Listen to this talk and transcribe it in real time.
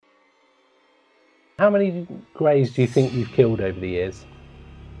How many greys do you think you've killed over the years?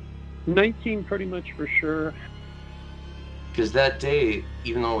 19 pretty much for sure. Because that day,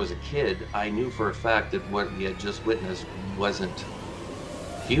 even though I was a kid, I knew for a fact that what we had just witnessed wasn't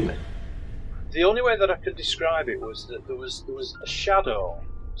human. The only way that I could describe it was that there was a shadow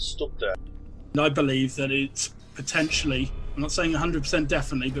stood there. I believe that it's potentially, I'm not saying 100%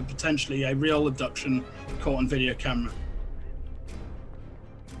 definitely, but potentially a real abduction caught on video camera.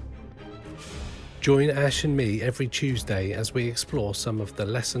 Join Ash and me every Tuesday as we explore some of the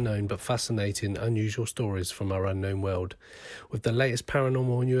lesser known but fascinating unusual stories from our unknown world. With the latest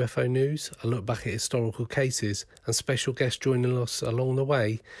paranormal and UFO news, a look back at historical cases, and special guests joining us along the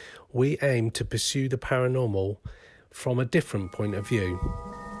way, we aim to pursue the paranormal from a different point of view.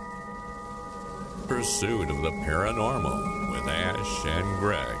 Pursuit of the Paranormal with Ash and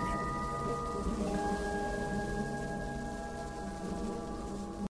Greg.